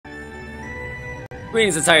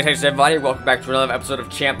Greetings and salutations, everybody. Welcome back to another episode of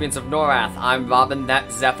Champions of Norrath. I'm Robin,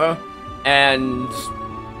 that's Zephyr, and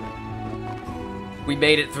we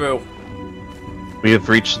made it through. We have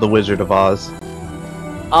reached the Wizard of Oz.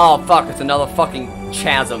 Oh, fuck, it's another fucking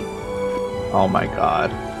chasm. Oh my god.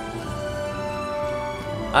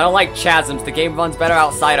 I don't like chasms. The game runs better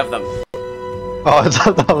outside of them. Oh, I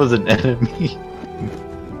thought that was an enemy.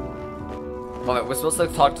 Alright, we're supposed to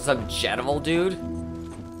talk to some general dude?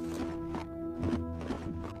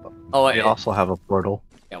 Oh, We also have a portal.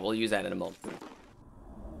 Yeah, we'll use that in a moment.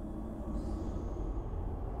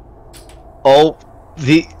 Oh,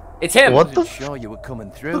 It's him! What the Sure you were coming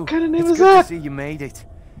through. What kind of name it's is good that? to see you made it.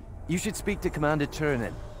 You should speak to Commander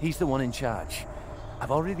Turner. He's the one in charge.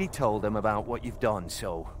 I've already told him about what you've done,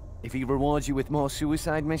 so if he rewards you with more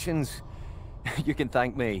suicide missions, you can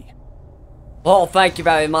thank me. Well, thank you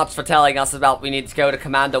very much for telling us about we need to go to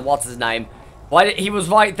Commander what's-his-name. He was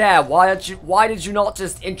right there. Why did you not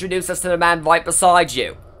just introduce us to the man right beside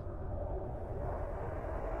you?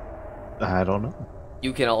 I don't know.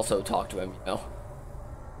 You can also talk to him, you know.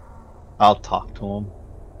 I'll talk to him.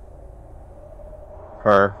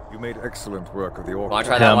 Her. You made excellent work of the orc. Wanna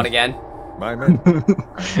try that one again? My men.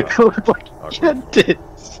 Get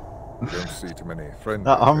this. Don't see too many friends.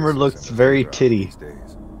 The armor looks very titty. These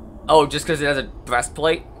days. Oh, just because it has a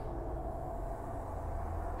breastplate?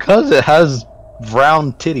 Cause it has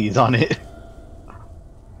round titties on it.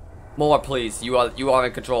 More, please. You are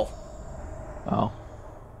in control. Oh.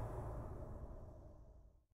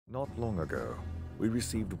 Not long ago, we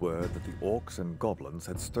received word that the orcs and goblins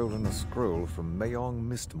had stolen a scroll from Mayong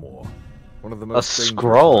Mistmore, one of the most dangerous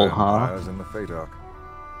scroll, huh? vampires in the Fadark.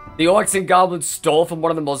 The orcs and goblins stole from one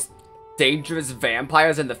of the most dangerous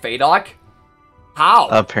vampires in the Fadark? How?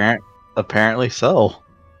 Apparently so.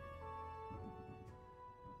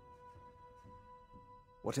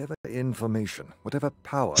 Whatever information, whatever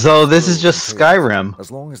power. So the this is scroll just contains, Skyrim.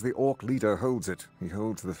 As long as the orc leader holds it, he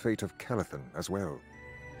holds the fate of Calathan as well.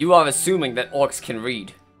 You are assuming that orcs can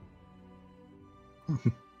read.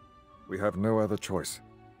 We have no other choice.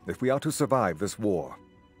 If we are to survive this war,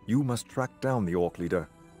 you must track down the orc leader,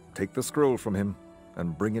 take the scroll from him,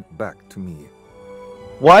 and bring it back to me.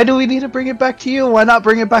 Why do we need to bring it back to you? Why not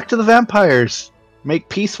bring it back to the vampires? Make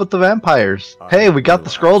peace with the vampires. Hey, we got the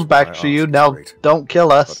scrolls back to you, now don't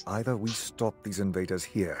kill us. But either we stop these invaders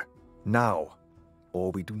here, now,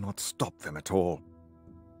 or we do not stop them at all.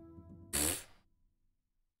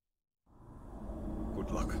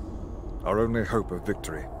 Good luck. Our only hope of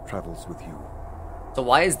victory travels with you. So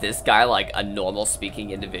why is this guy like a normal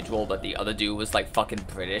speaking individual, but the other dude was like fucking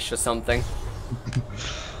British or something?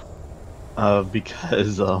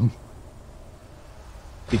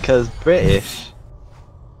 Because British.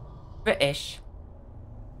 British.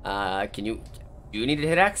 Do you need to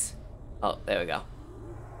hit X? Oh, there we go.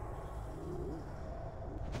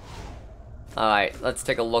 Alright, let's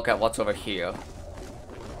take a look at what's over here.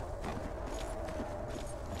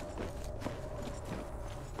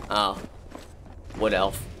 Oh. Wood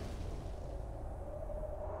elf.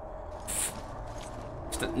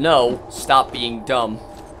 No, stop being dumb.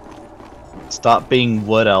 Stop being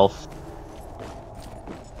wood elf.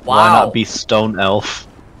 Wow. Why not be stone elf?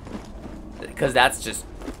 Because that's just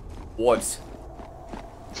woods.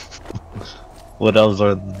 Wood elves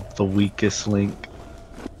are the weakest link.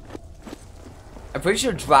 I'm pretty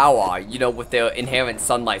sure drow are, you know, with their inherent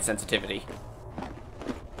sunlight sensitivity.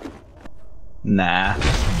 Nah.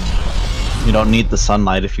 You don't need the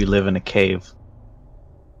sunlight if you live in a cave.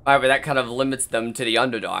 Alright, but that kind of limits them to the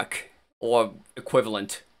Underdark. Or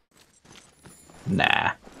equivalent.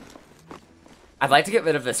 Nah. I'd like to get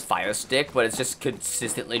rid of this fire stick, but it's just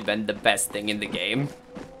consistently been the best thing in the game.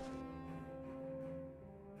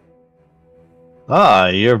 Ah,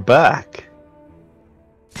 you're back.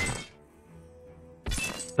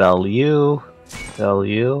 Sell you. Sell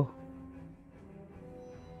you.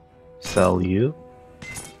 Sell you.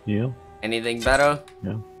 You. Anything better?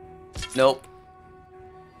 No. Nope.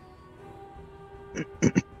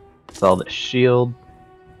 Sell the shield.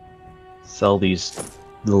 Sell these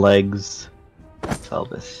legs. Sell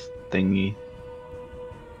this thingy.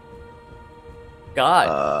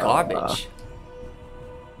 God, garbage.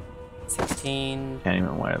 16. Can't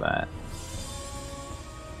even wear that.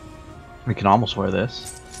 We can almost wear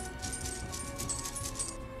this.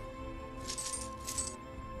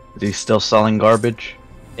 Is he still selling garbage?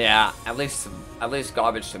 Yeah, at least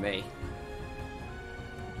garbage to me.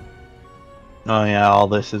 Oh yeah, all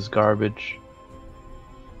this is garbage.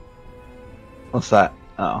 What's that?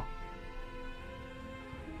 Oh.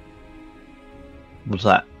 What's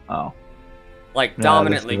that? Oh. Like, Yeah,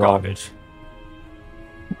 dominantly this is all- garbage.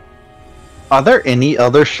 Are there any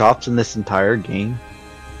other shops in this entire game?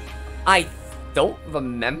 I don't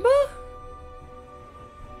remember?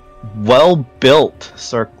 Well-built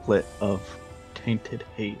circlet of tainted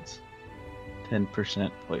haze.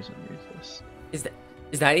 10% poison resist.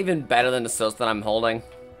 Is that even better than the source that I'm holding?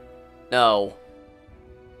 No.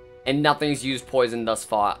 And nothing's used poison thus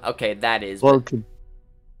far. Okay, that is. Well,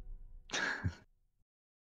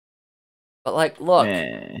 but like, look.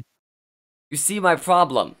 eh. You see my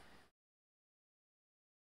problem.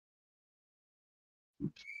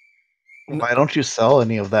 Why don't you sell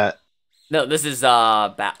any of that? No, this is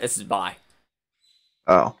this is buy.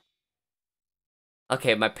 Oh.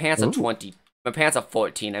 Okay, my pants are Ooh. 20. My pants are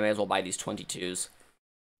 14. I may as well buy these 22s.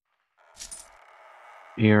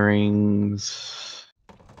 Earrings.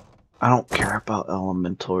 I don't care about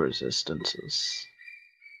elemental resistances.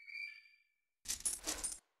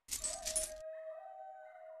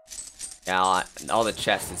 Yeah, all the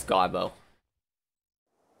chest is garbo.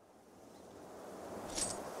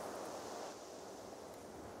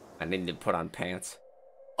 I need to put on pants.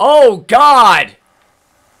 Oh God!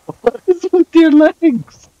 What is with your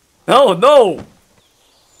legs? No, no!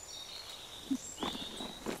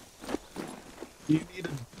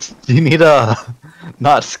 You need a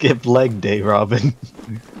not skip leg day, Robin.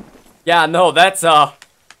 Yeah, no, that's don't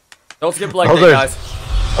skip leg Oh, day, there's-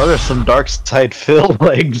 guys. Oh, there's some dark side Phil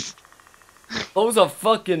legs. Those are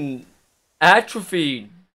fucking atrophied.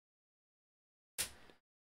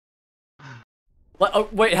 Oh,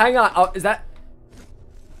 wait, hang on. Is that?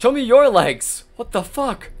 Show me your legs. What the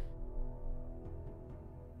fuck?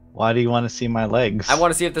 Why do you want to see my legs? I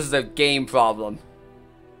want to see if this is a game problem.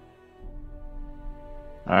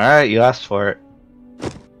 Alright, you asked for it.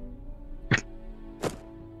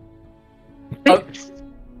 Oh,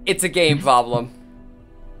 it's a game problem.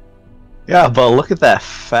 Yeah, but look at that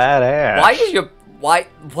fat ass. Why is your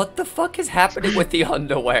what the fuck is happening with the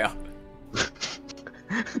underwear?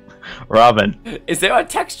 Robin. Is there a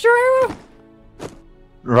texture error?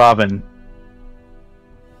 Robin.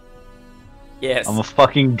 Yes. I'm a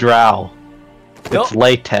fucking drow. Nope. It's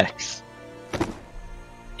latex.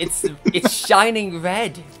 It's shining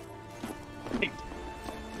red.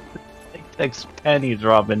 Latex pennies,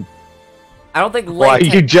 Robin. I don't think Why are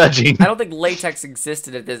latex. you judging? I don't think latex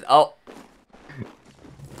existed at this. Oh,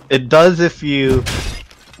 It does if you.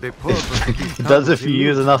 The purpose of these It does if you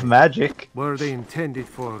use tunnels enough magic. Were they intended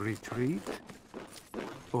for retreat?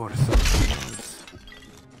 Or something else?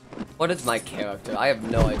 what is my character? I have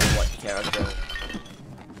no idea what character.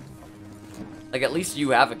 Like, at least you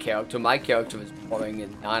have a character. My character is boring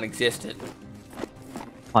and non-existent.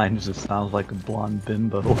 Mine just sounds like a blonde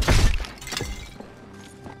bimbo.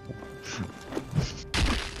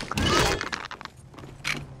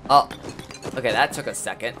 Oh, okay, that took a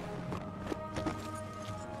second.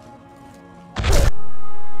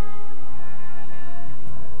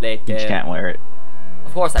 You Later. can't wear it.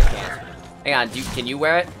 Of course I can. Hang on, can you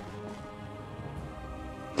wear it?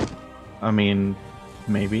 I mean,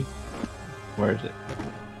 maybe. Where is it?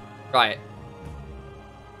 Try it.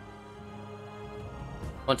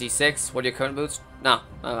 26. What are your current boots? No,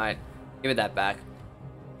 alright. Give me that back.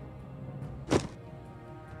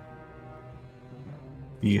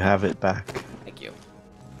 You have it back. Thank you.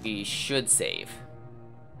 We should save.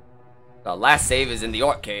 The last save is in the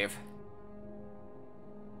Orc Cave.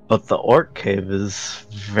 But the Orc Cave is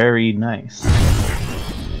very nice.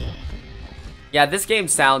 Yeah, this game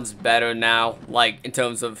sounds better now, like, in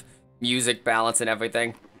terms of music balance and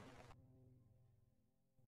everything.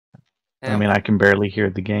 I mean, I can barely hear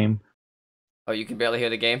the game. Oh, you can barely hear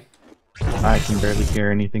the game? I can barely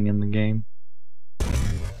hear anything in the game.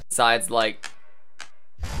 Besides, like...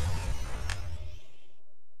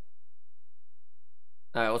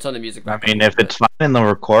 Alright, we'll turn the music I back. mean, if it's fine in the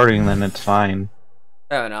recording, then it's fine.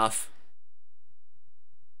 Fair enough.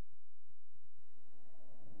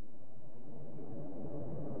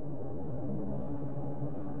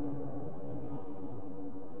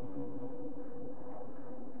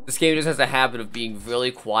 This game just has a habit of being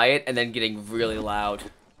really quiet and then getting really loud.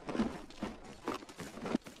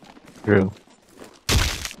 True.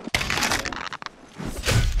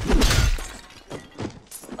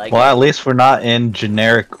 Like, Well, at least we're not in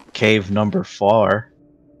generic cave number 4.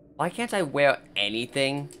 why can't I wear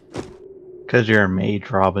anything? Because you're a mage,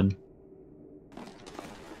 Robin.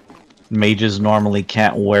 Mages normally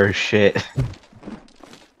can't wear shit.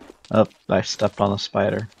 Oh, I stepped on a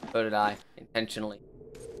spider. So did I, intentionally.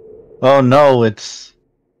 Oh no, it's...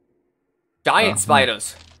 Giant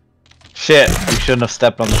spiders! Shit, you shouldn't have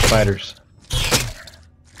stepped on the spiders.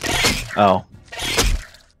 Oh.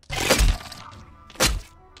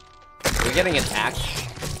 We're getting attacked.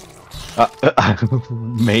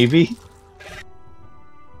 Maybe.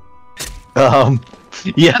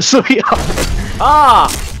 Yes, we are. Ah!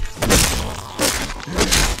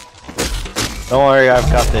 Don't worry, I've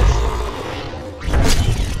got this.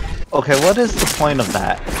 Okay, what is the point of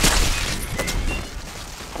that?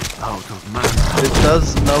 Out of mana. It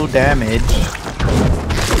does no damage.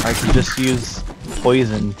 I can just use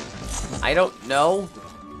poison. I don't know.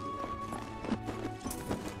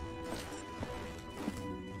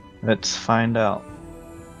 Let's find out.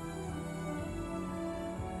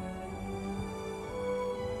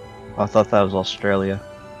 I thought that was Australia.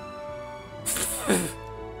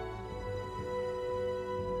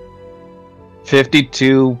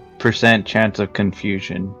 %52% chance of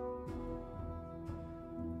confusion.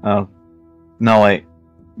 Oh, no wait.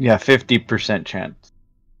 Yeah, 50% chance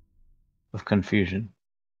of confusion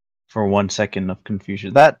for 1 second of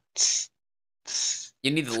confusion. That's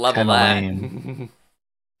You need to level kinda that. lame.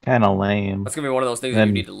 Kind of lame. That's gonna be one of those things that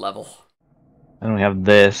you need to level. Then we have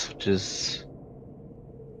this, which is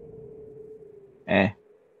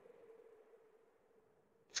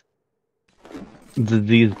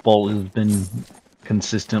These bolt has been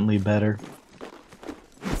consistently better.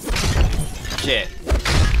 Shit.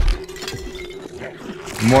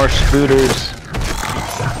 More scooters.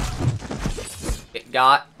 Get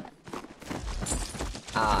got.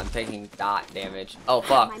 Ah, I'm taking dot damage. Oh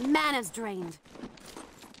fuck. My mana's drained.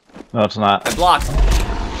 No, it's not. I blocked.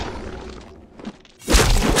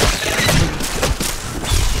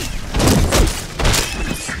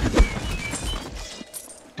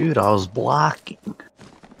 Dude, I was blocking.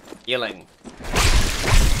 Healing.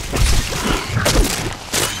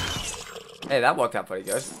 Hey, that worked out pretty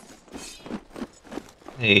good.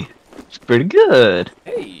 Hey, it's pretty good.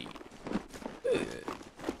 Hey. Good.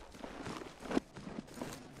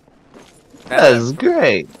 That is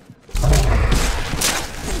great.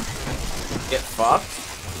 Get fucked.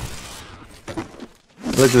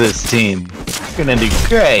 Look at this team. We're gonna do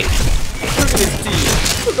great. Look at this team.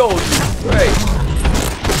 We're going to do great.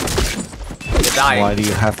 You're dying. Why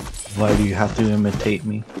do you have to imitate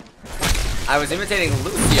me? I was imitating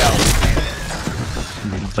Lucio.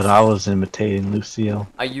 But I was imitating Lucio.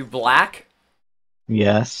 Are you black?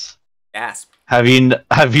 Yes. Gasp. Have you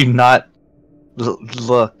not?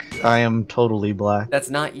 Look, I am totally black. That's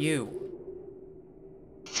not you.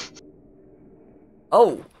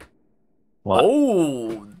 Oh. What?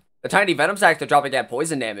 Oh. The tiny venom sacs are dropping that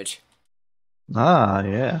poison damage. Ah,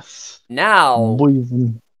 yes. Now,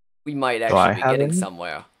 Poison. we might Do I actually be have getting any?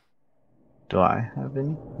 somewhere. Do I have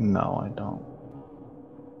any? No, I don't.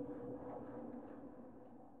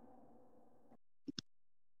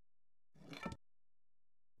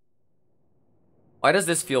 Why does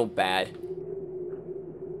this feel bad?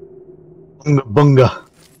 Bunga.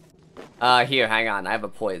 Here, hang on. I have a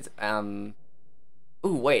poison.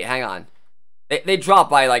 Ooh, wait, hang on. They drop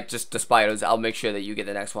by, like, just the spiders. I'll make sure that you get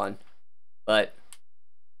the next one. But...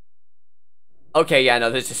 okay, yeah, no,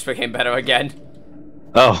 this just became better again.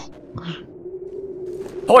 Oh.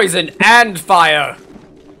 Poison and fire!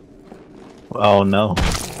 Oh no.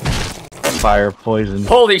 Fire poison.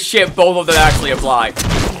 Holy shit, both of them actually apply.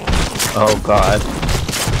 Oh god.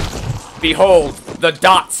 Behold, the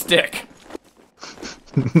dot stick.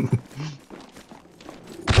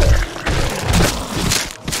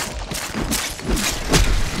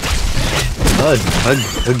 Hug.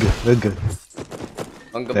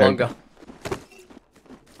 Bunga There. bunga.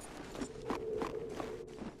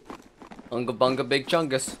 Bunga bunga big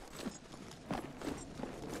chungus.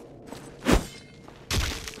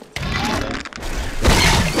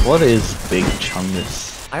 What is Big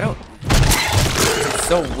Chungus? I don't... it's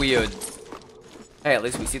so weird. Hey, at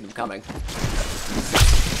least we see them coming.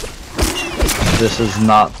 This is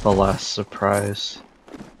not the last surprise.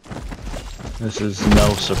 This is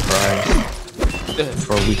no surprise.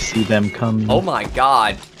 For we see them coming. Oh my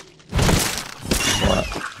god. What?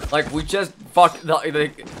 Like, we just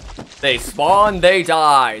they spawn, they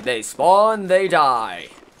die. They spawn, they die.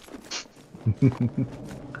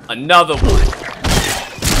 Another one.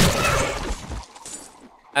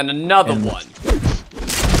 And another one.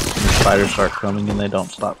 Spiders start coming and they don't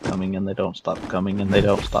stop coming and they don't stop coming and they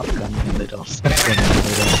don't stop coming and they don't stop coming and they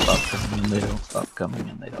don't stop coming and they don't stop coming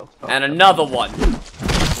and they don't stop. And another one.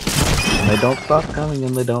 And they don't stop coming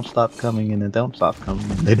and they don't stop coming and they don't stop coming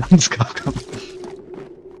and they don't stop coming.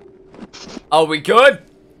 Are we good?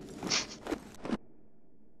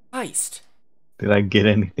 Christ. Did I get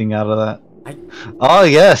anything out of that? Oh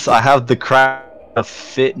yes, I have the craft of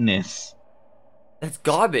fitness. That's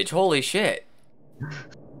garbage. Holy shit.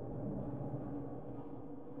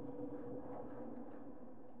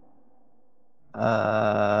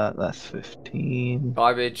 That's 15.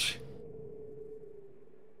 Garbage.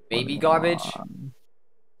 Maybe garbage. 21.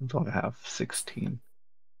 What do I have? 16.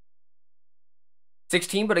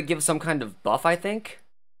 16, but it gives some kind of buff, I think.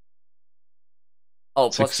 Oh,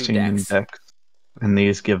 plus 2 16 dex. dex. And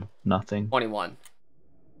these give nothing. 21.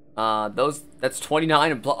 That's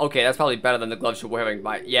 29 and plus. Okay, that's probably better than the gloves you're wearing.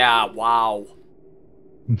 But yeah, wow.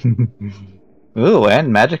 Ooh,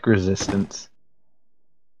 and magic resistance.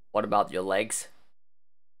 What about your legs?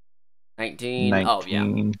 19. 19. Oh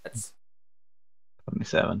yeah, that's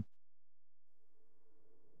 27.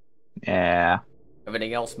 Yeah.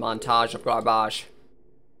 everything else. Montage of garbage.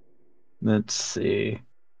 Let's see.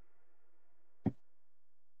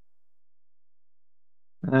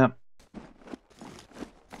 Yep.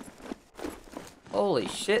 Holy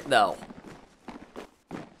shit, though.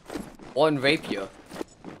 One rapier.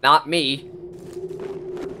 Not me.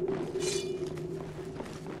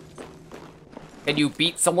 Can you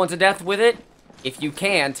beat someone to death with it? If you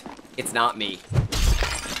can't, it's not me.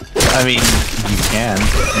 I mean, you can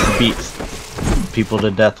beat people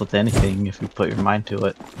to death with anything if you put your mind to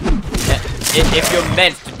it. If you're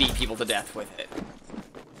meant to beat people to death with it.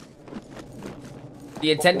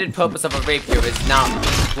 The intended purpose of a rapier is not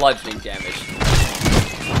bludgeoning damage.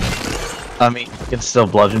 I mean, you can still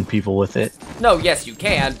bludgeon people with it. No, yes, you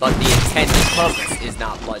can, but the intended purpose is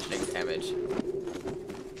not bludgeoning damage.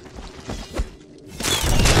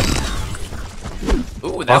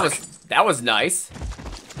 Ooh, that was nice.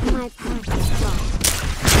 My path is strong.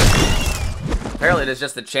 Apparently, there's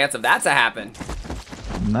just a chance of that to happen.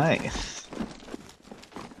 Nice.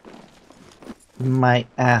 My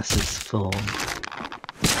ass is full.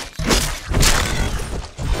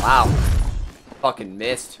 Wow. Fucking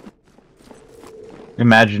missed.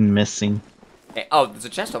 Imagine missing. Hey, oh, there's a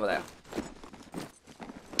chest over there.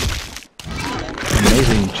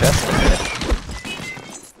 Amazing chest over there.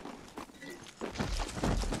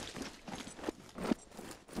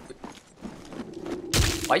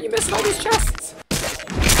 Why are you missing all these chests?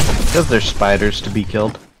 Because there's spiders to be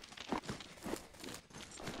killed.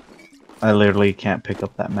 I literally can't pick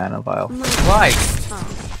up that mana vial. Christ.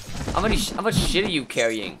 How much shit are you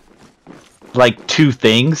carrying? Like 2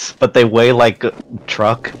 things, but they weigh like a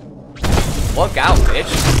truck. Look out,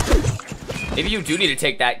 bitch. Maybe you do need to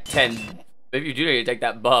take that 10. Maybe you do need to take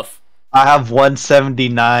that buff. I have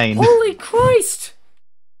 179. Holy Christ!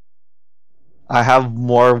 I have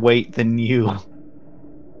more weight than you.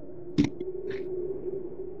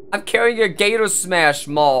 I'm carrying a Gator Smash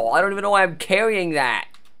Maul. I don't even know why I'm carrying that.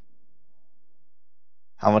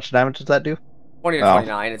 How much damage does that do? 20 to Oh,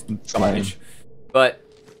 29. It's fine. damage. But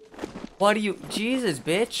what do you? Jesus,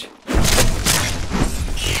 bitch.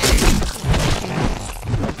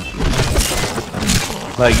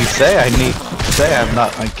 Like you say,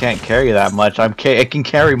 I can't carry that much. I can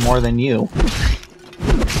carry more than you.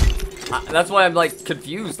 That's why I'm like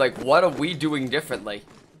confused. Like, what are we doing differently?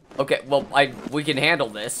 Okay, well, we can handle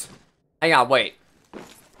this. Hang on, wait.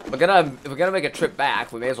 If we're gonna make a trip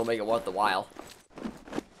back, we may as well make it worth the while.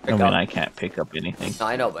 I mean, I can't pick up anything.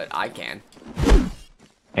 I know, but I can.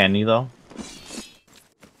 Can you though?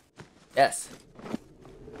 Yes.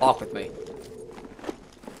 Walk with me.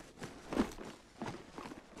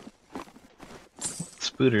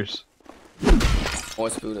 Spooters. More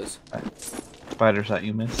spooters. Spiders that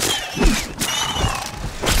you missed.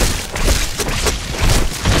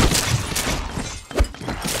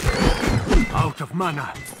 Out of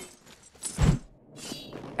mana.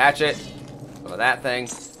 Catch it. Go that thing.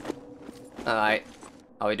 Alright.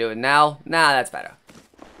 How we doing now? Nah, that's better.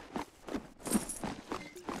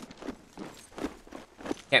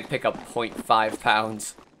 Can't pick up 0.5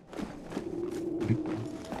 pounds.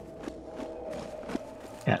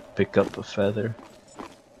 Can't pick up a feather.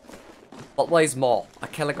 What weighs more? A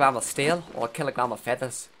kilogram of steel or a kilogram of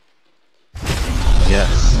feathers?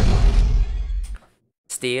 Yes.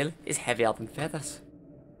 Steel is heavier than feathers.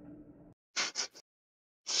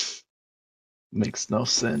 Makes no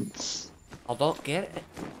sense. I don't get it.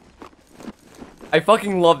 I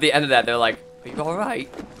fucking love the end of that. They're like, are you alright?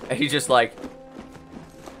 And he's just like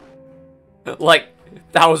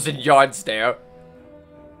 1,000-yard stare.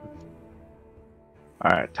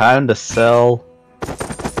 Alright, time to sell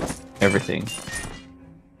everything.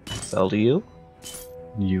 Sell to you.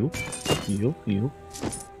 You.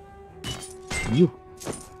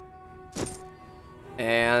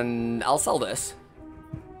 And I'll sell this.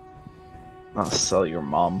 I'll sell your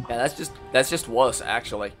mom. Yeah, that's just worse,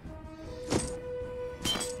 actually.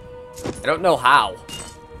 I don't know how.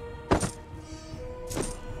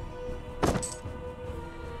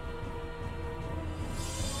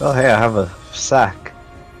 Oh hey, I have a sack.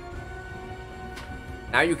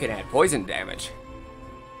 Now you can add poison damage.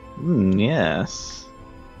 Yes.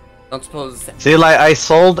 Don't suppose... See, like, I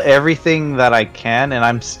sold everything that I can, and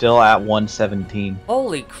I'm still at 117.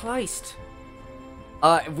 Holy Christ.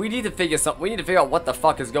 We need to figure something. We need to figure out what the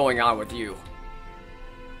fuck is going on with you.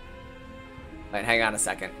 Wait, hang on a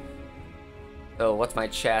second. So, what's my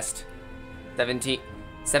chest?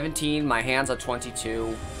 17, my hands are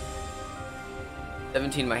 22.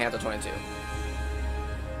 17, my hands are 22.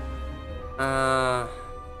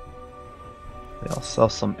 I'll sell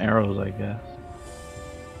some arrows, I guess.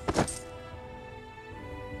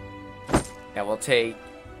 Yeah, we'll take...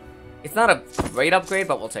 It's not a great upgrade,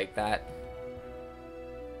 but we'll take that.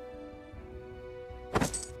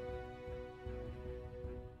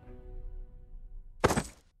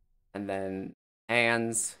 And then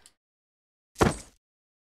hands.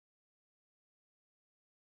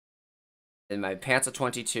 And my pants are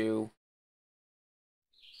 22.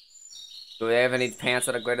 Do they have any pants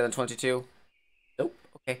that are greater than 22? Nope.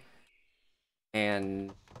 Okay.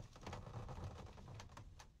 And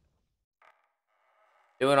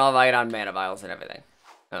doing all right on mana vials and everything.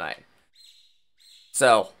 All right.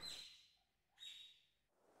 So,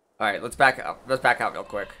 all right. Let's back up. Let's back out real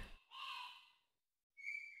quick.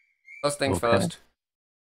 First things first.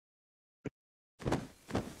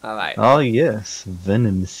 All right. Oh yes,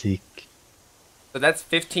 venom seek. So that's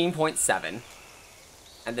 15.7.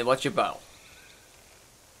 And then what's your bow?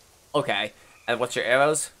 Okay. And what's your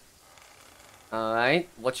arrows? Alright.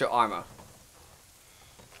 What's your armor?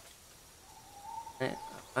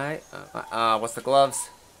 Alright. What's the gloves?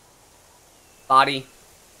 Body.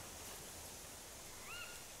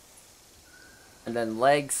 And then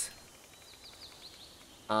legs.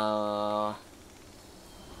 What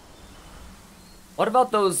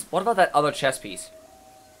about those? What about that other chest piece?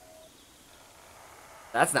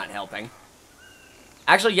 That's not helping.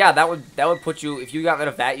 Actually, yeah, that would put you, if you got rid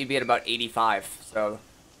of that, you'd be at about 85. So.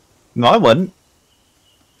 No, I wouldn't.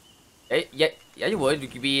 Yeah, you would. You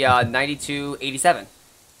could be 92, 87.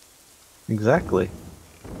 Exactly.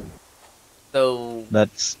 So.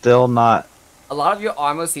 That's still not. A lot of your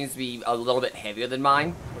armor seems to be a little bit heavier than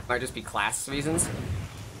mine, which might just be class reasons.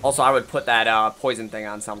 Also, I would put that poison thing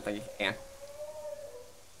on something if you can.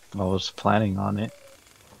 I was planning on it.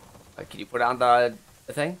 Can you put on the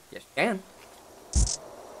thing? Yes, you can.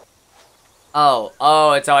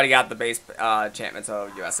 Oh, it's already got the base enchantment, so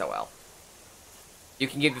you're SOL. You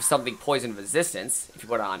can give something poison resistance if you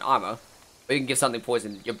put it on armor, or you can give something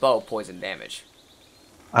poison, your bow poison damage.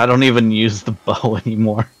 I don't even use the bow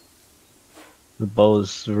anymore. The bow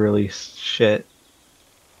is really shit.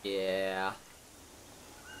 Yeah.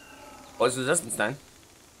 Poison resistance then.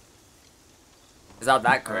 It's not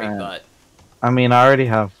that great, but... I mean, I already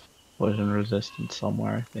have poison resistance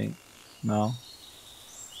somewhere, I think. No?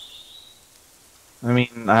 I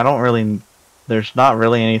mean, I don't really... There's not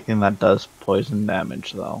really anything that does poison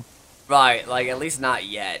damage, though. Right, like, at least not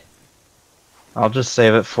yet. I'll just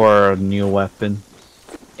save it for a new weapon.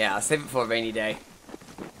 Yeah, save it for a rainy day.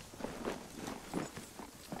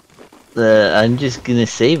 I'm just gonna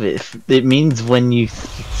save it. It means when you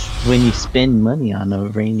spend money on a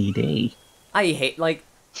rainy day. I hate, like...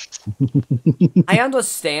 I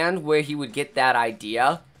understand where he would get that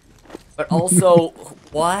idea, but also,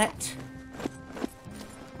 what?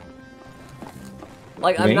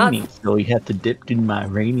 Like, I'm rainy, not... so we have to dip in my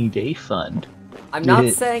rainy day fund. I'm not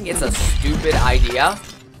saying it's a stupid idea.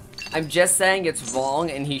 I'm just saying it's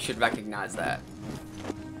wrong and he should recognize that.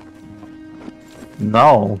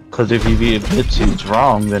 No, because if he admits he's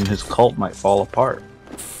wrong, then his cult might fall apart.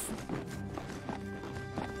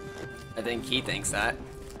 I think he thinks that.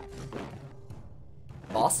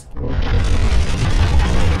 Boss?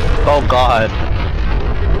 Oh god.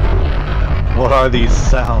 What are these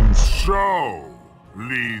sounds? So,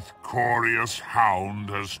 Leith Corius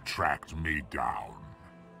Hound has tracked me down.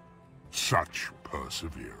 Such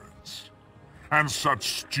perseverance. And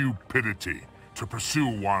such stupidity to pursue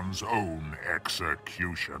one's own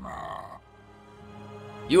executioner.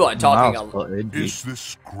 You are talking Is this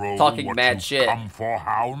scroll talking what mad you shit. come for,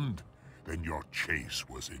 Hound? Then your chase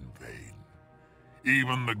was in vain.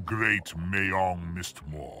 Even the great Mayong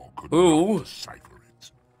Mistmore could not decipher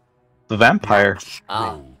it. The vampire. The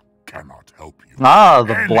scroll cannot help you. Ah,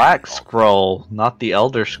 the black scroll, not the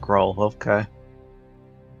elder scroll. Okay.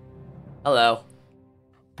 Hello.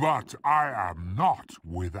 But I am not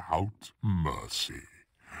without mercy.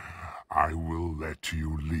 I will let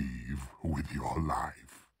you leave with your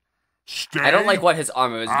life. Stay, I don't like what his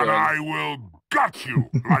armor is and doing. I will gut you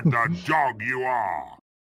like the dog you are.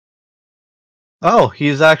 Oh,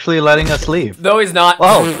 he's actually letting us leave. No, he's not.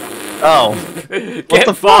 Oh. Oh. Get What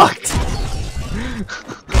the fucked. fuck?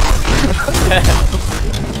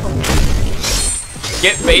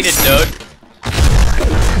 Get baited, dude.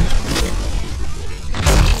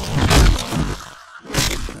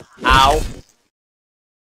 Ow.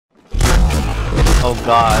 Oh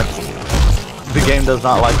god. The game does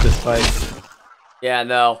not like this fight. Yeah,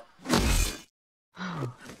 no.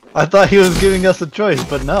 I thought he was giving us a choice,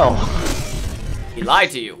 but no. He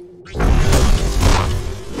lied to you.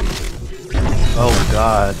 Oh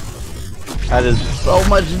god. That is so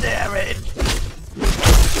much damage.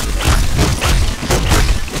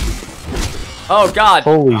 Oh god.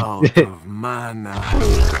 Holy Out shit. of mana.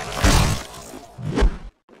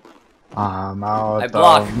 I'm out I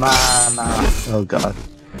block. of mana. Oh god.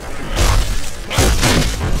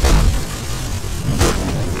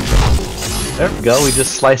 There we go, we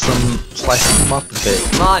just slice him up a bit.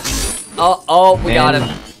 Come on. Oh, we got him.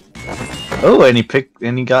 Oh,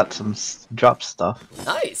 and he got some drop stuff.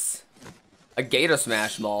 Nice. A Gator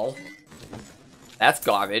Smash Maul. That's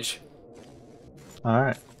garbage.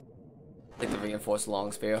 Alright. Like the reinforced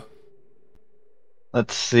long spear.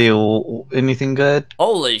 Let's see, anything good?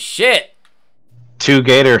 Holy shit! 2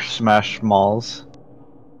 Gator Smash Malls.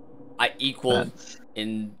 I equal That's...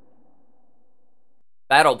 in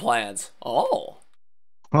battle plans. Oh.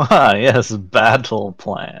 Yes, battle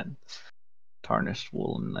plan. Tarnished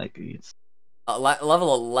woolen Nikes.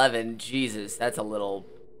 Level 11. Jesus, that's a little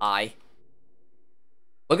high.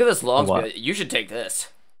 Look at this long spear. You should take this.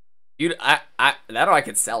 That or I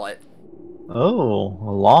could sell it. Oh,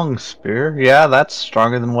 a long spear. Yeah, that's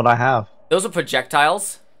stronger than what I have. Those are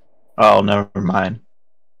projectiles. Oh, never mind.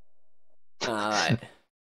 Alright.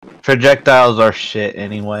 Projectiles are shit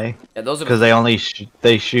anyway. Yeah, those are because they only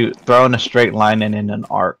they shoot throw in a straight line and in an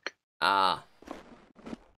arc. Ah.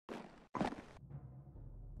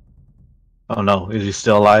 Oh no, is he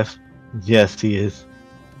still alive? Yes, he is.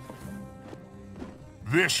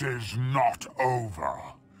 This is not over.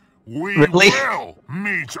 We Really? will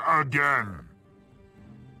meet again.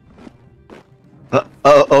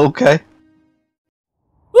 Okay.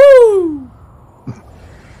 Woo!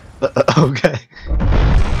 Okay.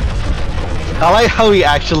 I like how he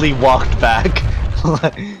actually walked back.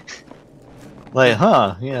 like,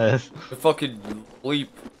 huh? Yes. The fucking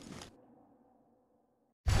leap.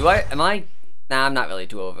 Am I? Nah, I'm not really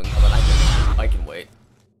too overconfident. I can wait.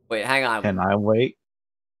 Wait, hang on. Can I wait?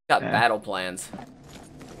 Got Yeah. battle plans.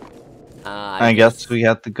 I guess we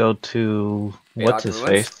have to go to what's his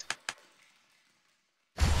Ruins? face.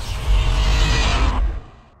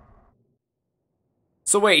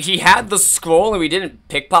 So wait, he had the scroll and we didn't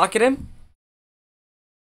pickpocket him?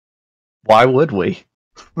 Why would we?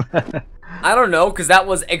 I don't know, because that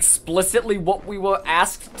was explicitly what we were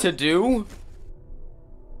asked to do.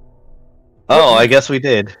 Oh, I guess we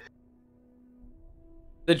did.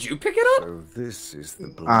 Did you pick it up? So this is the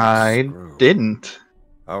blood I scroll. didn't.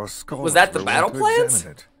 Our scholars Was that the will battle want to plans?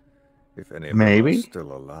 examine it, if any of Maybe. them are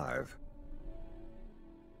still alive.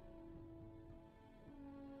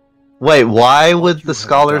 Wait, why What would you the have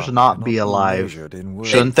scholars done not cannot be alive? measured in words.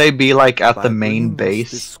 Shouldn't they be like at By the main bringing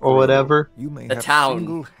us this base scroll, or whatever? you may The have town.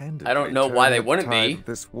 single-handedly I don't know why turned they the wouldn't tide be. of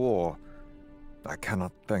this war. I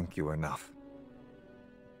cannot thank you enough.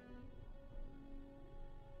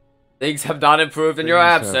 Things have not improved in your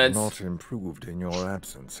Things absence. have not improved in your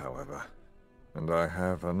absence, however. And I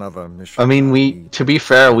have another mission. I mean, need to be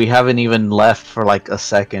fair, we haven't even left for like a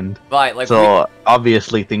second. Right, like So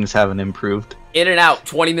obviously things haven't improved. in and out,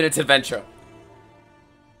 20 minutes adventure.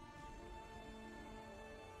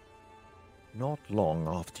 Not long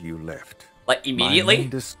after you left, Like my immediately? men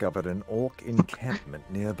discovered an orc encampment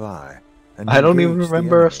nearby. And I don't even engaged the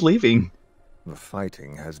remember us enemy. leaving. The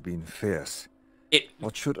fighting has been fierce. It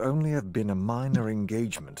What should only have been a minor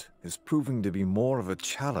engagement is proving to be more of a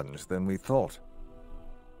challenge than we thought.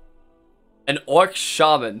 an orc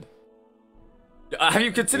shaman. Have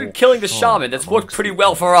you considered Orc killing the shaman shaman? That's worked amongst pretty the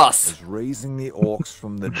well for us. Is raising the orcs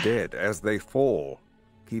from the dead as they fall,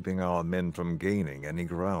 keeping our men from gaining any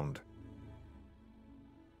ground.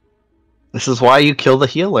 This is why you kill the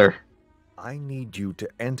healer. I need you to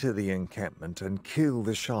enter the encampment and kill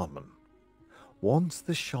the shaman. Once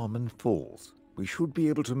the shaman falls, we should be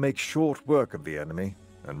able to make short work of the enemy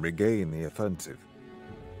and regain the offensive.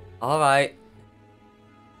 Alright.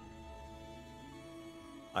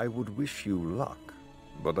 I would wish you luck,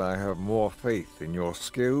 but I have more faith in your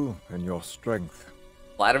skill and your strength.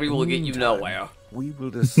 Flattery will get you Meantime, nowhere. We will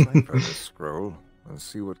decipher the scroll and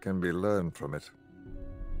see what can be learned from it.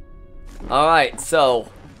 Alright, so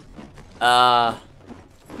we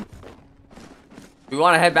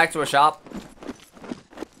want to head back to a shop?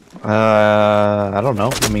 I don't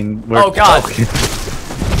know. I mean, we're Oh, God.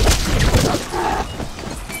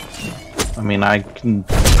 I mean, I can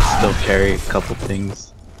still carry a couple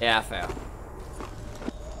things. Yeah, fair.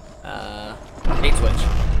 Gate switch.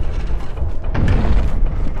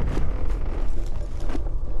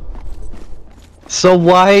 So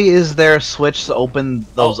why is there a switch to open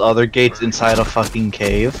those other gates inside a fucking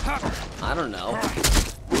cave? I don't know.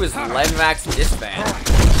 Who is Lenvax Disband?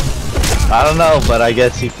 I don't know, but I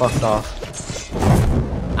guess he fucked off.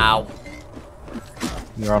 Ow.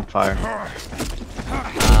 You're on fire.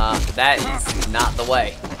 That is not the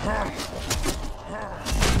way.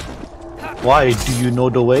 Why? Do you know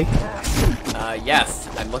the way? Yes.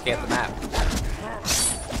 I'm looking at the map.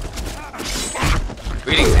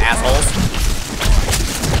 Greetings, assholes.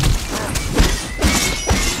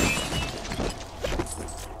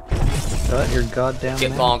 Shut your goddamn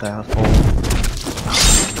Get mouth, bonked. asshole.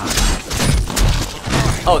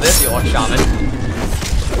 Oh, there's the Orc Shaman.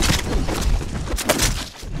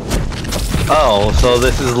 Oh, so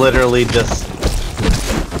this is literally just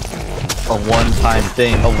a one-time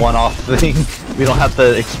thing, a one-off thing. We don't have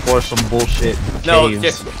to explore some bullshit caves. No,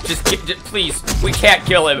 just please. We can't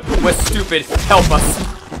kill him. We're stupid. Help us.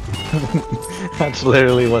 That's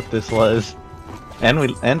literally what this was.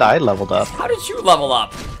 And I leveled up. How did you level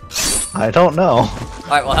up? I don't know.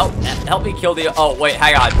 Alright, well, help me kill the... Oh, wait,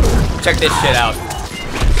 hang on. Check this shit out.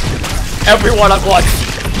 Everyone at once!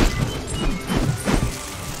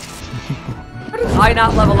 How did I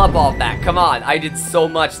not level up all of that? Come on, I did so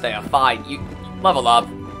much there. Fine, you level up.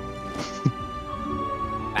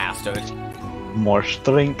 Bastard. More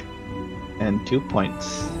strength and 2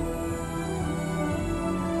 points.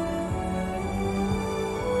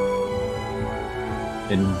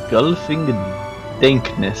 Engulfing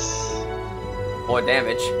dankness. More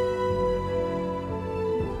damage.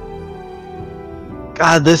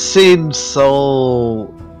 God, this seems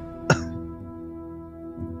so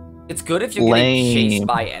It's good if you're lame. getting chased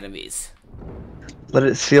by enemies. But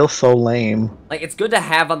it feels so lame. Like, it's good to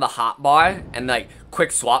have on the hotbar and, like,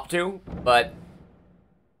 quick swap to, but...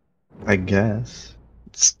 I guess.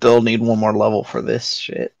 Still need one more level for this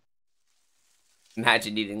shit.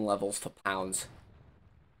 Imagine needing levels to pounds.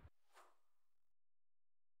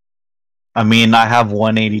 I mean, I have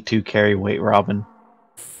 182 carry weight, Robin.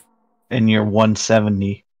 And you're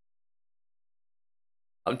 170.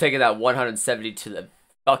 I'm taking that 170 to the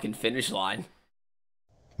fucking finish line.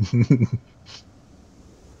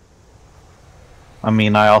 I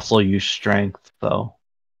mean, I also use strength, though.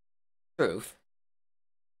 Truth.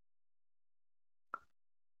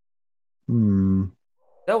 Hmm.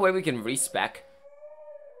 No way we can respec.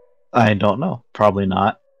 I don't know. Probably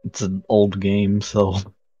not. It's an old game, so...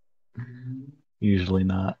 Usually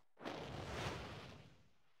not.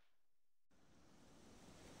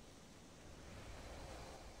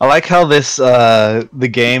 I like how this, the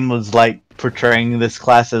game was, like, portraying this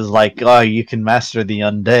class as, like, oh, you can master the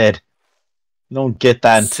undead. You don't get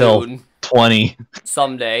that until Soon. 20.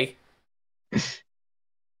 Someday.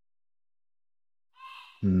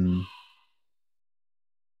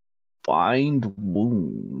 Find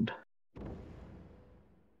wound.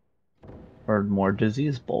 Or more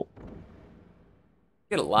disease bolt.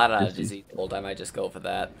 Get a lot out of disease bolt. I might just go for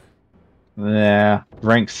that. Yeah,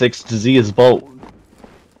 rank 6 disease bolt.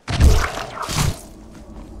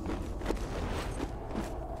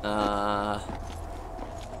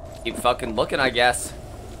 Keep fucking looking, I guess.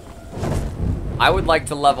 I would like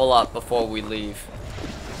to level up before we leave.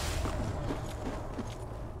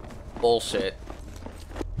 Bullshit.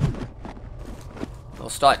 I'll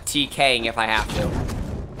start TKing if I have to.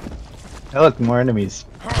 Hey, look, more enemies.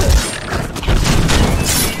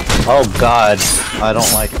 Oh god, I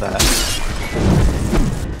don't like that.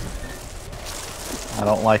 I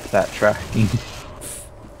don't like that tracking.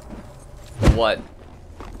 What?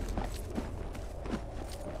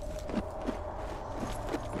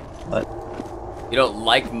 What? You don't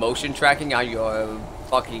like motion tracking on your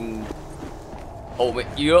fucking homing?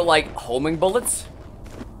 You don't like homing bullets?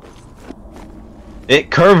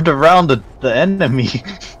 It curved around the enemy.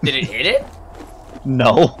 Did it hit it?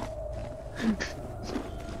 No.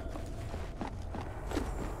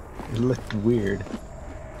 It looked weird.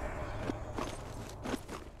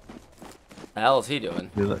 The hell is he doing?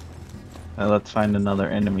 Let's find another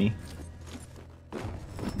enemy.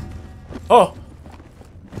 Oh!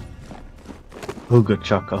 Hooga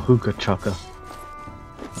chaka, hooga chaka.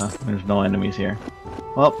 There's no enemies here.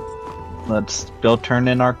 Well, let's go turn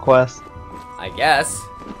in our quest. I guess.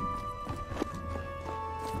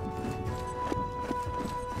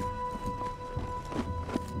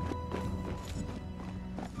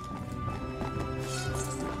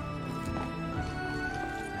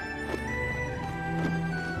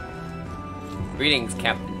 Greetings,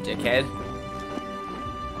 Captain Dickhead.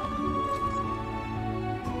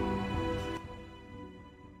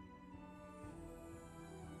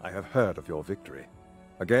 heard of your victory.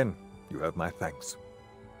 Again, you have my thanks.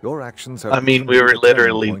 Your actions have... I mean, we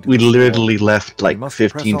literally left like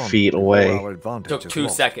 15 feet away. Took 2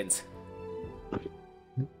 seconds.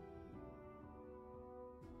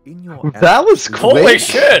 In your That was quick. Holy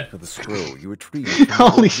shit! For the scroll you retrieved from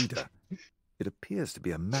Holy your leader. It appears to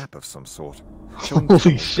be a map of some sort, Holy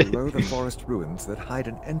showing shit. below the forest ruins that hide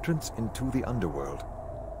an entrance into the underworld.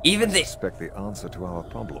 Even I the suspect the answer to our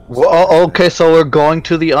problems. Well, okay, so we're going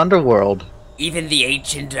to the underworld. even the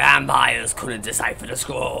ancient vampires couldn't decipher the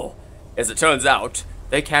scroll. As it turns out,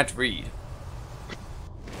 they can't read.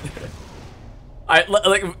 It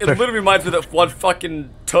literally reminds me of that one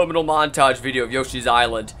fucking terminal montage video of Yoshi's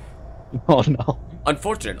Island. Oh no.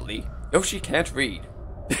 Unfortunately, Yoshi can't read.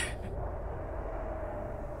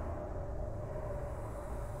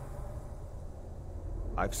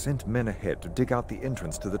 I've sent men ahead to dig out the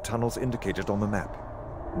entrance to the tunnels indicated on the map.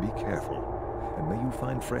 Be careful, and may you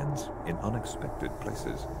find friends in unexpected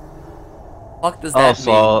places. Fuck does that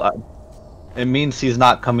mean? It means he's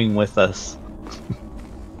not coming with us.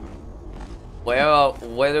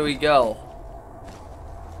 Where do we go?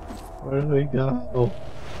 Where do we go?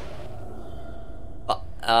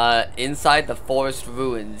 Inside the forest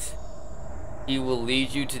ruins. He will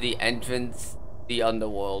lead you to the entrance, the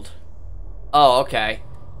underworld. Oh, okay.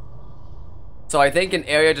 So I think an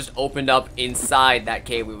area just opened up inside that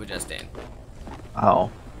cave we were just in.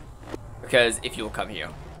 Oh. Because if you'll come here.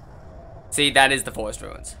 See, that is the forest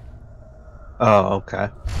ruins. Oh, okay.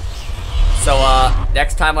 So,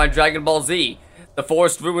 next time on Dragon Ball Z, the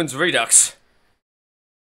Forest Ruins Redux.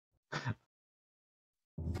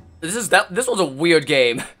 This was a weird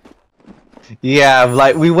game. Yeah,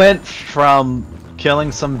 like, we went from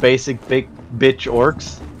killing some basic big bitch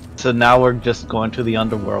orcs to now we're just going to the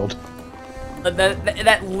underworld.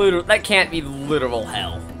 That can't be literal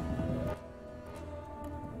hell.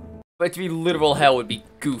 But to be literal hell would be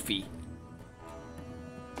goofy.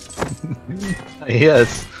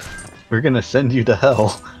 Yes. We're gonna send you to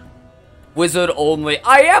hell. Wizard only.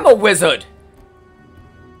 I am a wizard!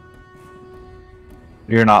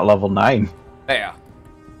 You're not level 9. There.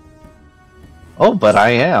 Oh, but I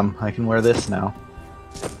am. I can wear this now.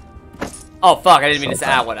 Oh fuck, I didn't mean to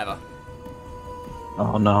say whatever.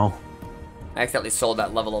 Oh no. I accidentally sold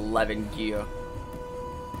that level 11 gear.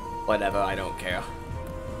 Whatever, I don't care.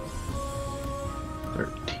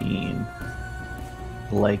 13.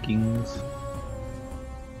 Leggings.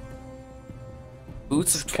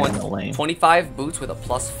 Boots of Kinda 20, lame. 25 boots with a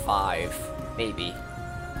 +5. Maybe.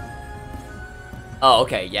 Oh,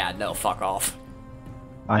 okay, yeah, no, fuck off.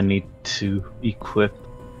 I need to equip.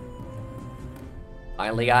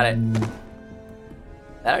 Finally got it.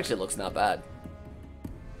 That actually looks not bad.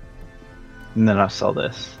 And then I'll sell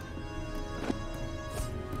this.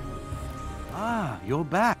 Ah, you're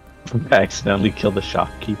back. I accidentally killed the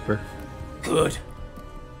shopkeeper. Good.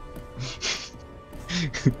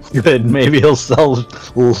 Good, maybe he'll sell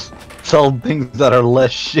things that are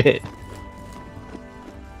less shit.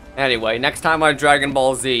 Anyway, next time on Dragon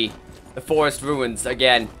Ball Z, the Forest Ruins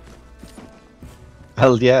again.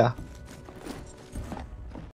 Hell yeah.